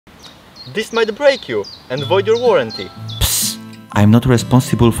This might break you and void your warranty. Psst! I'm not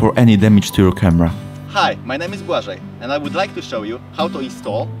responsible for any damage to your camera. Hi, my name is Błażej and I would like to show you how to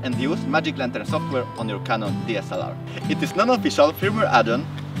install and use Magic Lantern software on your Canon DSLR. It is non-official firmware add-on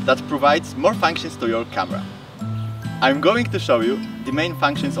that provides more functions to your camera. I'm going to show you the main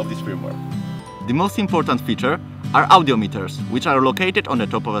functions of this firmware. The most important feature are audio meters, which are located on the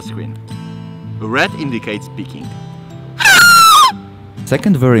top of a screen. Red indicates peaking.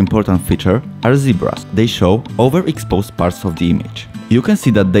 Second very important feature are zebras. They show overexposed parts of the image. You can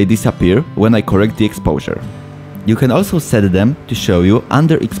see that they disappear when I correct the exposure. You can also set them to show you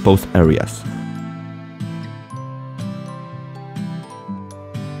underexposed areas.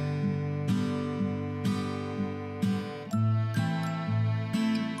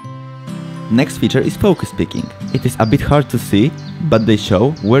 Next feature is focus peaking. It is a bit hard to see, but they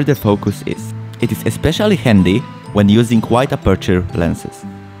show where the focus is. It is especially handy when using wide aperture lenses,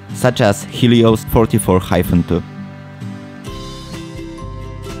 such as Helios 44-2.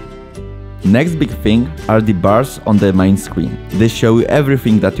 Next big thing are the bars on the main screen. They show you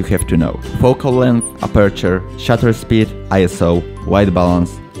everything that you have to know. Focal length, aperture, shutter speed, ISO, white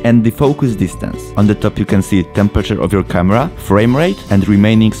balance, and the focus distance. On the top you can see temperature of your camera, frame rate and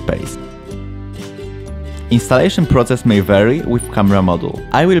remaining space. Installation process may vary with camera model.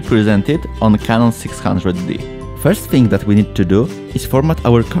 I will present it on Canon 600D. First thing that we need to do is format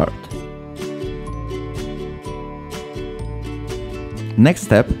our card. Next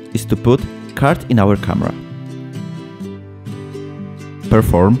step is to put card in our camera.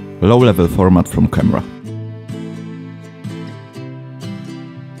 Perform low-level format from camera.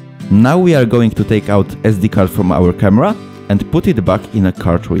 Now we are going to take out SD card from our camera and put it back in a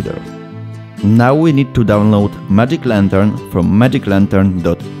card reader. Now we need to download Magic Lantern from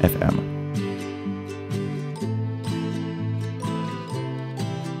magiclantern.fm.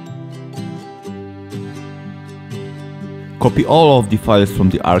 Copy all of the files from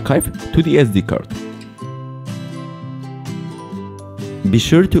the archive to the SD card. Be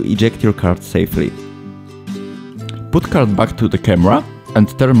sure to eject your card safely. Put card back to the camera and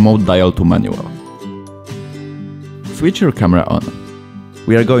turn mode dial to manual. Switch your camera on.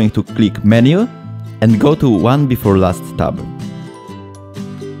 We are going to click Menu and go to One Before Last tab.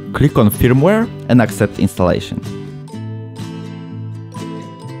 Click on Firmware and accept installation.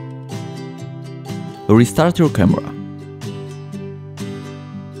 Restart your camera.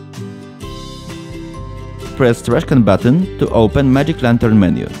 Press trash can button to open Magic Lantern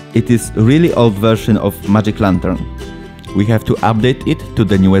menu. It is really old version of Magic Lantern. We have to update it to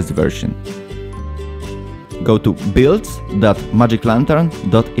the newest version. Go to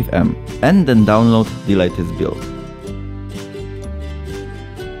builds.magiclantern.fm and then download the latest build.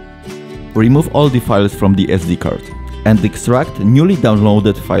 Remove all the files from the SD card and extract newly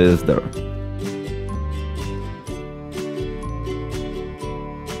downloaded files there.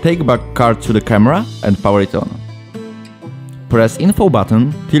 Take back card to the camera and power it on. Press info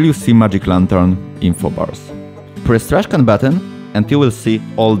button till you see Magic Lantern info bars. Press trash can button and you will see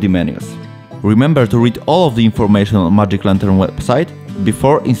all the menus. Remember to read all of the information on Magic Lantern website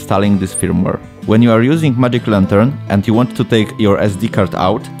before installing this firmware. When you are using Magic Lantern and you want to take your SD card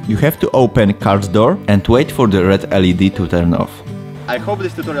out, you have to open card door and wait for the red LED to turn off. I hope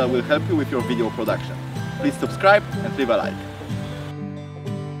this tutorial will help you with your video production. Please subscribe and leave a like.